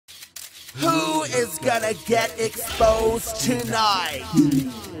Who is gonna get exposed tonight?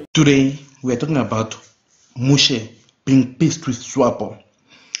 Today, we are talking about Mushe being pissed with Swapo.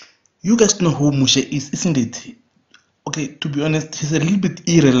 You guys know who Mushe is, isn't it? Okay, to be honest, he's a little bit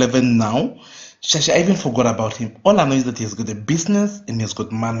irrelevant now. Shashi, I even forgot about him. All I know is that he's got a business and he's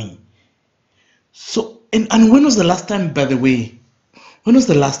got money. So, and when was the last time, by the way, when was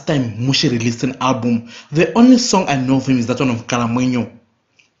the last time Mushe released an album? The only song I know of him is that one of Calamueño.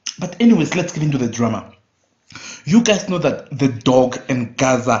 But anyways, let's get into the drama. You guys know that The Dog and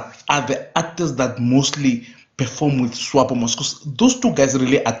Gaza are the artists that mostly perform with Swapo because those two guys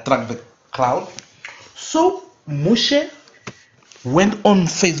really attract the crowd. So Mushe went on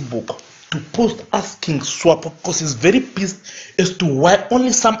Facebook to post asking Swapo because he's very pissed as to why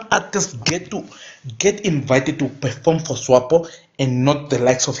only some artists get invited to perform for Swapo and not the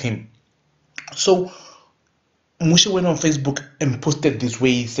likes of him. So Mushe went on Facebook and posted this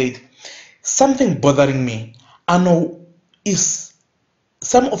way. He said, "Something bothering me. I know, is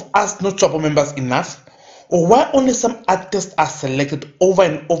some of us not Swapo members enough? Or why only some artists are selected over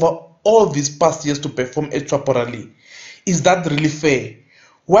and over all these past years to perform at Swapo rally? Is that really fair?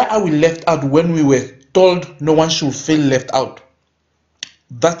 Why are we left out when we were told no one should feel left out?"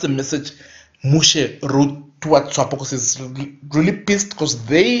 That's the message Mushe wrote towards Swapo because he's really pissed because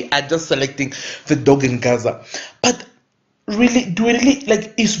they are just selecting The Dog in Gaza. But really, do we really,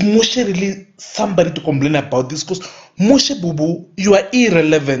 like, is Mushe really somebody to complain about this? Because Mushe Bubu, you are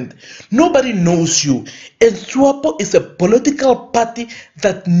irrelevant. Nobody knows you. And Swapo is a political party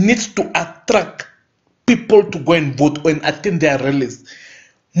that needs to attract people to go and vote and attend their rallies.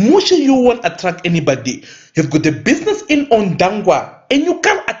 Mushe, you won't attract anybody. You've got a business in Ondangwa and you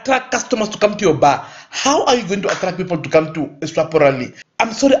can't attract customers to come to your bar. How are you going to attract people to come to a Swapo rally?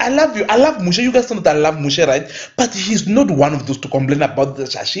 I'm sorry, I love you. I love Mushe. You guys know that I love Mushe, right? But he's not one of those to complain about the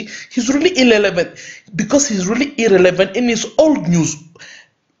Shashi. He's really irrelevant. Because he's really irrelevant in his old news.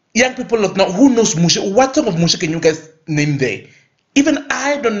 Young people of now, who knows Mushe? What song of Mushe can you guys name there? Even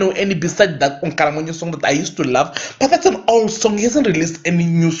I don't know any besides that Onkaramonyo song that I used to love. But that's an old song. He hasn't released any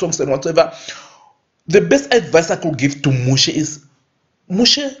new songs and whatever. The best advice I could give to Mushe is,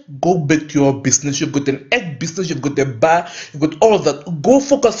 Mushe, go back to your business. You've got an egg business, you've got a bar, you've got all of that. Go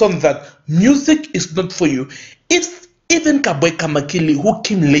focus on that. Music is not for you. If even Kaboy Kamakili, who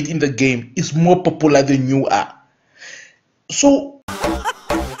came late in the game, is more popular than you are. So